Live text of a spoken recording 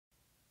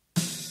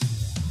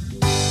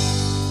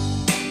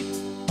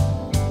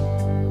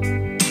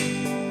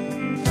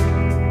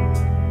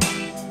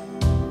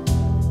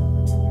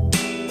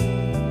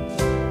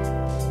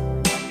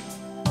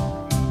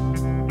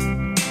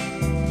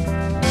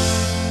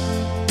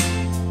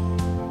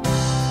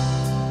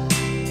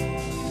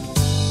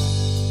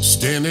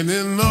Standing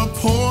in the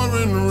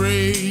pouring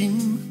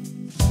rain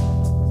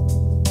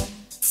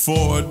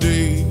for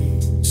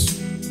days.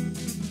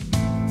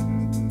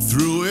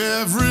 Through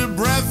every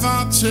breath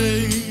I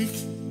take,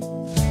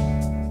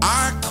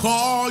 I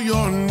call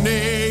your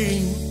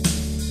name.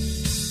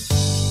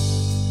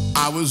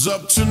 I was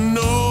up to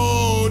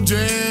no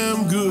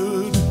damn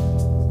good,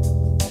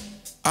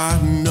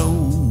 I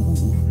know.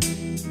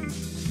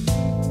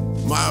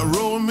 My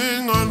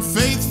roaming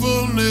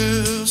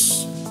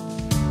unfaithfulness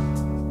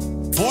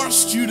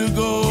forced you to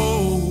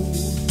go.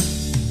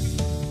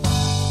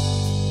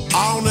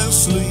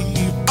 Honestly,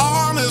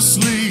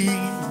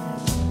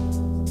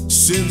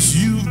 since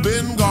you've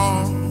been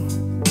gone,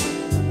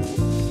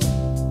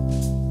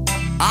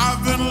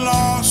 I've been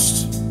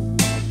lost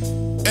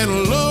and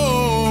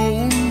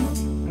alone.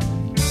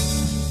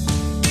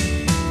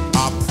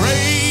 I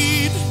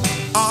prayed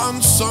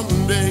on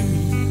Sunday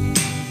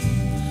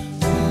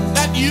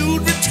that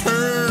you'd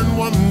return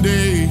one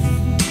day.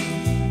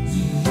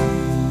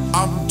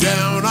 I'm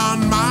down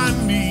on my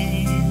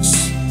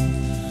knees,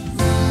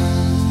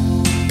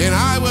 and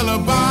I will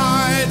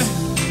abide.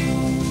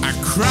 I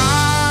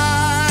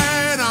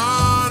cried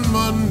on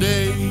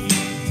Monday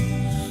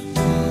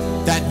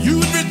that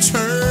you'd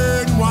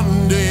return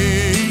one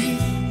day,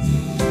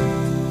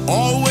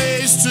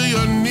 always to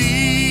your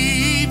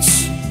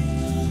needs.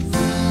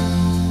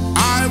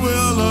 I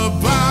will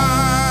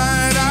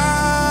abide,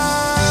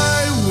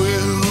 I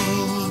will.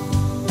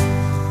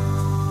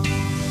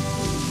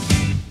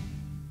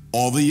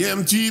 All the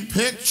empty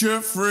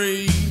picture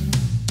frames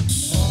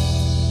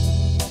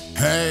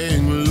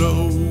hang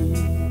low,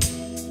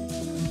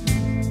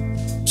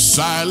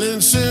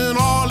 silence in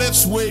all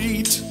its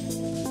weight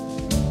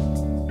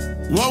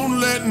won't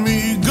let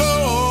me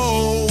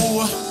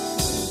go.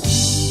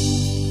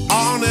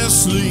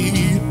 Honestly,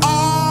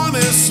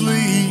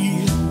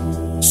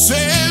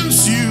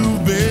 since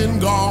you've been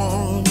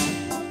gone,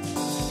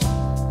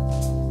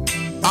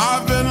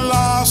 I've been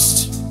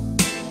lost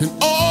and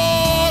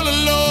all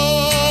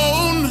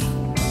alone.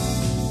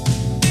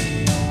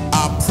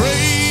 I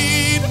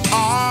prayed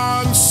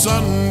on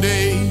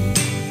Sunday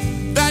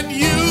that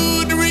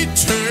you'd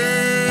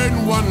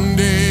return one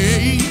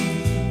day.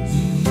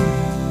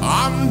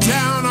 I'm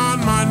down on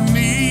my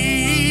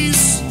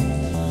knees,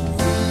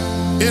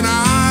 and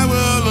I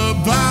will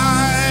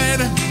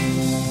abide.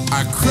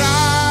 I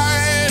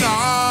cried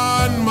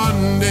on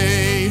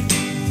Monday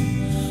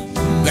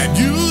that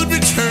you'd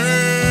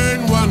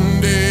return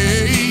one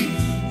day,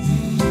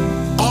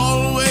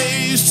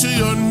 always to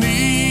your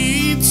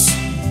needs,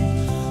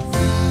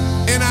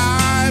 and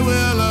I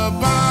will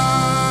abide.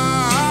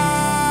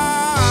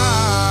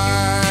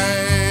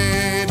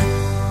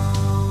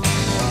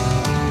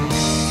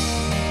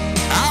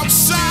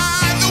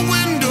 Outside the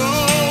window,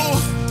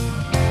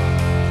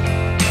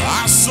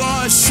 I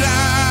saw a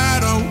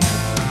shadow.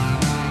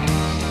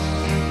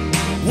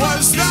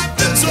 Was that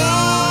the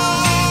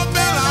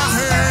doorbell I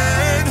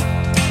heard?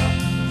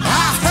 I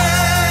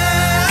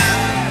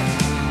heard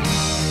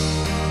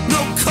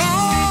no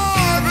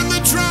car in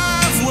the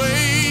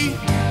driveway.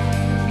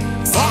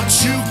 Thought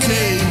you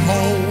came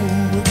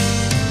home.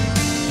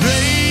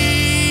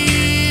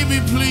 Baby,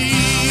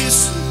 please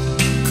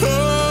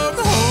come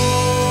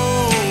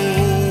home.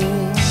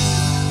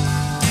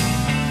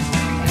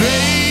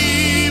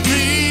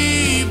 Baby,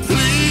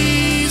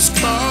 please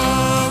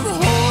come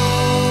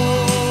home.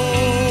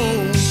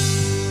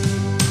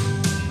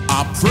 I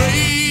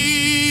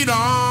prayed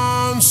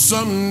on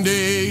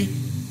Sunday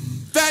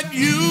that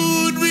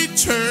you'd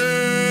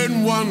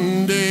return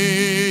one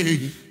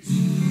day.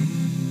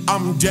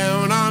 I'm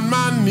down on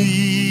my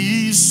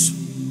knees,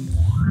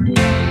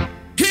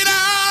 and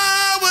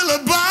I will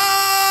abide.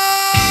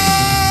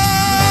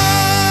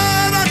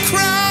 I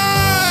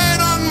cried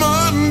on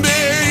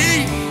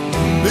Monday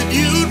that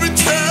you'd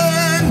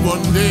return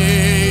one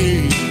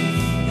day,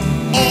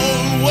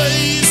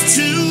 always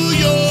to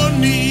your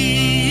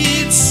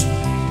needs.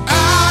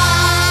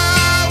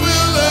 I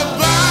will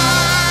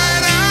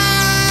abide.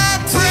 I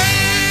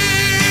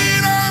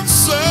prayed on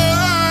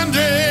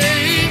Sunday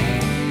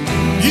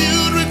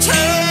you'd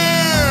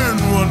return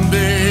one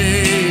day.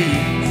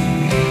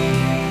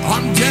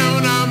 I'm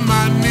down on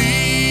my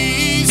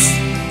knees.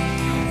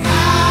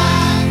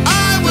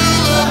 I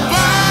will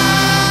abide.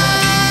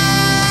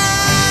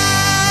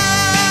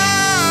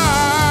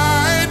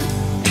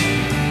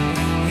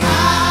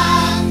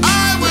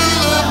 I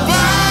will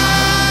abide.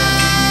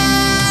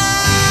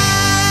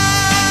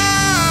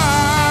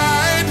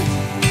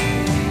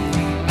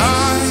 I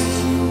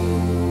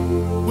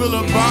will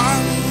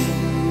abide.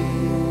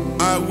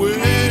 I will.